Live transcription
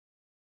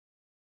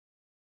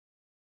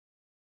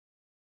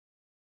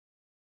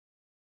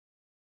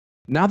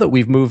Now that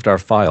we've moved our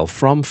file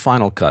from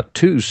Final Cut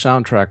to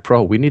Soundtrack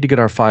Pro, we need to get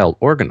our file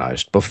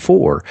organized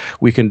before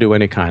we can do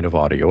any kind of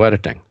audio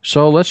editing.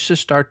 So let's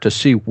just start to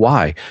see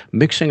why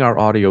mixing our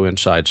audio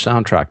inside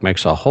Soundtrack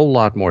makes a whole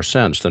lot more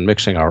sense than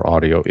mixing our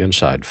audio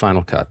inside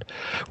Final Cut.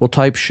 We'll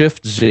type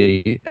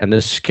Shift-Z, and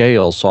this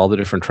scales all the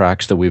different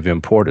tracks that we've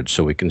imported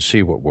so we can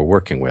see what we're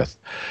working with.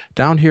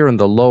 Down here in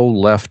the low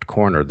left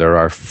corner, there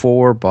are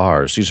 4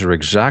 bars. These are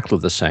exactly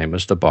the same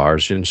as the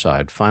bars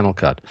inside Final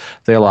Cut.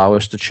 They allow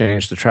us to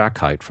change the track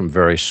height from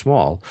very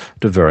small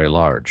to very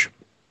large.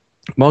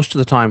 Most of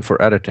the time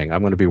for editing,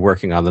 I'm going to be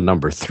working on the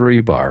number 3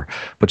 bar,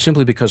 but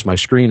simply because my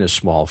screen is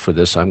small for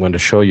this, I'm going to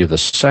show you the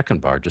second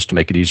bar just to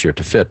make it easier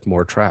to fit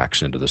more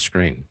tracks into the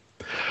screen.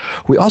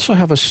 We also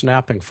have a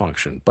snapping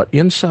function, but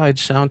inside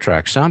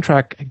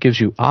Soundtrack gives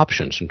you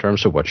options in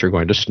terms of what you're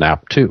going to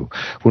snap to.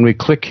 When we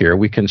click here,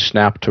 we can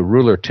snap to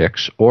ruler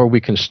ticks, or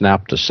we can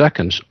snap to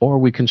seconds, or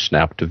we can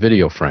snap to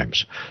video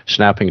frames.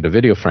 Snapping to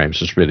video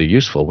frames is really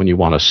useful when you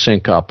want to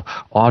sync up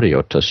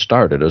audio to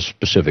start at a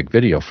specific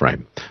video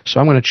frame. So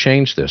I'm going to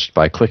change this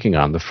by clicking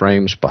on the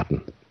Frames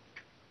button.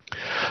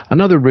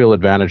 Another real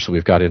advantage that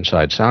we've got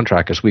inside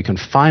Soundtrack is we can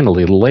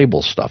finally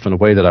label stuff in a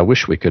way that I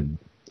wish we could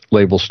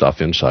label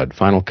stuff inside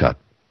Final Cut.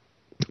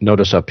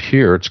 Notice up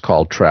here it's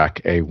called track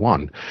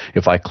A1.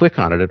 If I click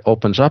on it, it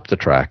opens up the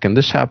track, and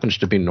this happens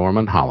to be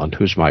Norman Holland,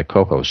 who's my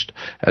co-host,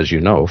 as you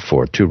know,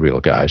 for Two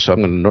Real Guys. So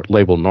I'm going to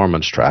label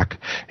Norman's track,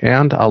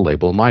 and I'll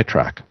label my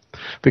track.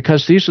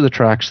 Because these are the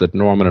tracks that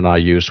Norman and I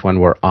use when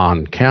we're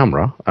on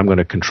camera, I'm going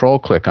to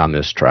control-click on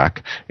this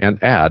track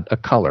and add a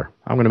color.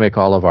 I'm going to make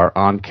all of our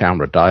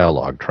on-camera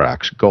dialogue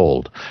tracks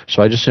gold.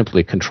 So I just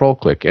simply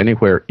control-click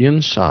anywhere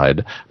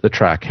inside the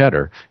track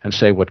header and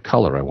say what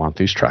color I want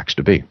these tracks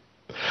to be.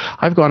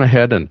 I've gone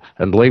ahead and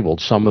labeled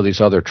some of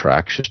these other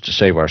tracks just to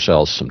save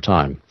ourselves some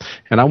time.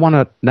 And I want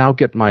to now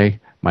get my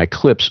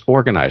clips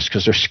organized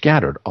because they're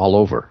scattered all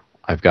over.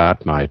 I've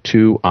got my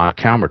 2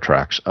 on-camera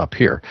tracks up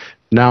here.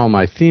 Now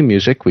my theme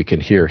music we can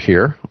hear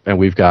here, and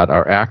we've got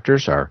our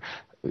actors, our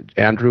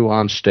Andrew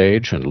on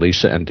stage and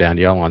Lisa and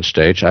Danielle on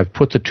stage. I've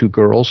put the 2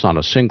 girls on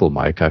a single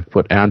mic. I've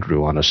put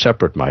Andrew on a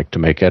separate mic to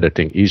make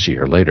editing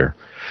easier later.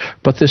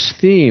 But this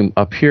theme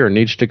up here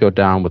needs to go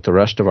down with the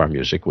rest of our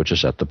music, which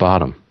is at the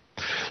bottom.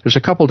 There's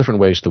a couple different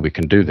ways that we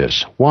can do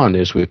this. One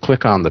is we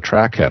click on the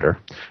track header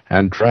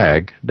and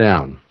drag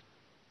down.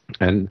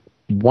 And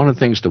one of the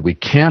things that we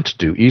can't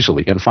do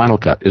easily in Final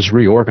Cut is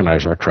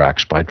reorganize our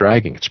tracks by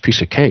dragging. It's a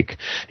piece of cake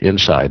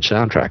inside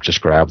Soundtrack. Just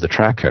grab the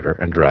track header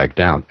and drag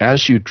down.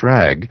 As you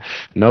drag,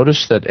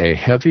 notice that a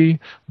heavy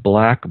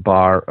black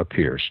bar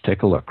appears.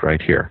 Take a look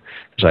right here.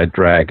 As I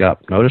drag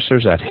up, notice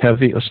there's that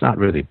heavy, it's not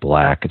really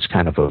black, it's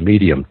kind of a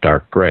medium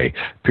dark gray.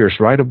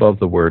 Appears right above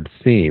the word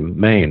theme,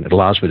 main. It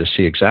allows me to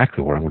see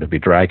exactly where I'm going to be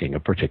dragging a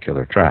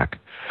particular track.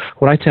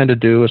 What I tend to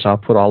do is I'll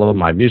put all of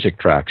my music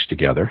tracks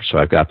together. So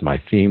I've got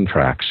my theme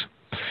tracks.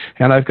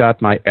 And I've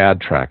got my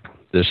ad track.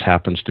 This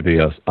happens to be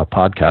a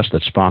podcast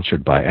that's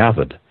sponsored by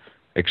Avid.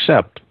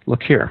 Except,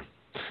 look here.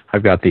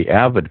 I've got the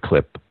Avid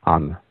clip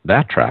on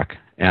that track,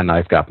 and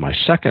I've got my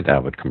second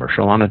Avid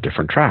commercial on a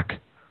different track.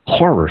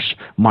 Horrors!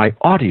 My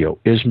audio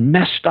is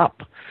messed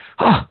up.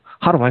 How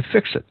do I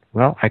fix it?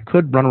 Well, I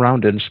could run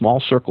around in small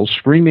circles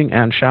screaming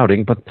and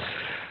shouting, but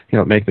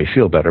it'd make me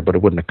feel better, but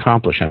it wouldn't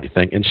accomplish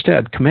anything.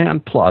 Instead,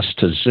 Command plus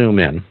to zoom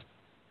in.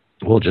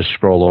 We'll just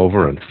scroll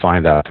over and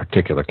find that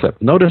particular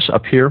clip. Notice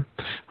up here,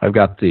 I've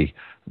got the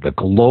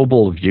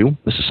global view.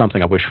 This is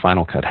something I wish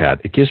Final Cut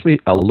had. It gives me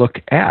a look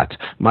at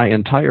my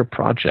entire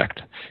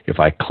project. If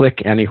I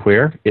click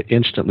anywhere, it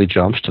instantly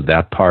jumps to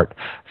that part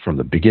from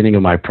the beginning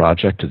of my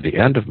project to the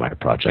end of my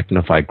project. And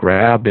if I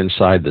grab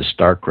inside this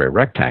dark gray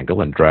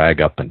rectangle and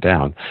drag up and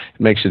down, it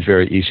makes it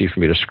very easy for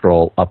me to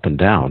scroll up and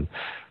down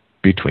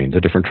between the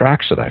different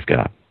tracks that I've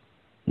got.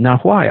 Now,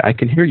 why? I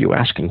can hear you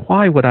asking,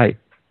 why would I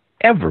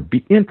ever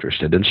be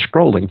interested in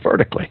scrolling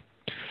vertically?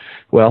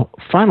 Well,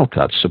 Final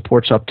Cut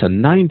supports up to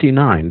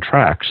 99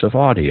 tracks of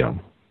audio.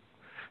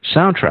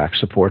 Soundtrack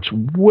supports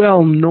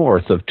well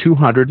north of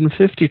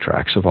 250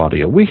 tracks of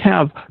audio. We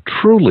have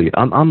truly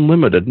an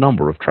unlimited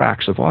number of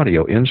tracks of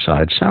audio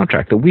inside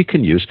Soundtrack that we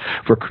can use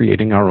for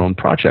creating our own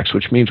projects,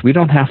 which means we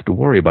don't have to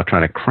worry about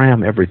trying to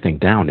cram everything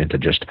down into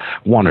just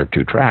 1 or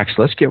 2 tracks.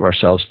 Let's give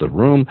ourselves the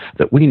room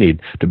that we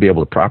need to be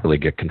able to properly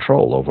get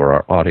control over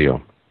our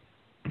audio.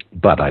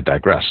 But I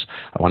digress.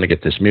 I want to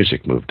get this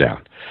music moved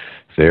down.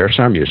 There's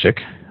our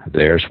music.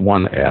 There's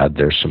one ad.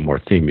 There's some more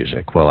theme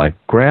music. Well, I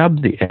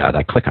grab the ad.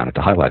 I click on it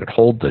to highlight it.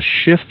 Hold the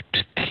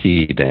Shift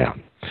key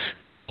down.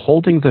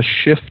 Holding the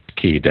Shift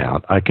key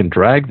down, I can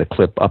drag the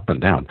clip up and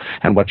down.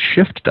 And what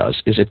Shift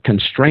does is it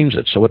constrains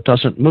it so it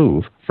doesn't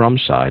move from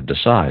side to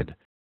side.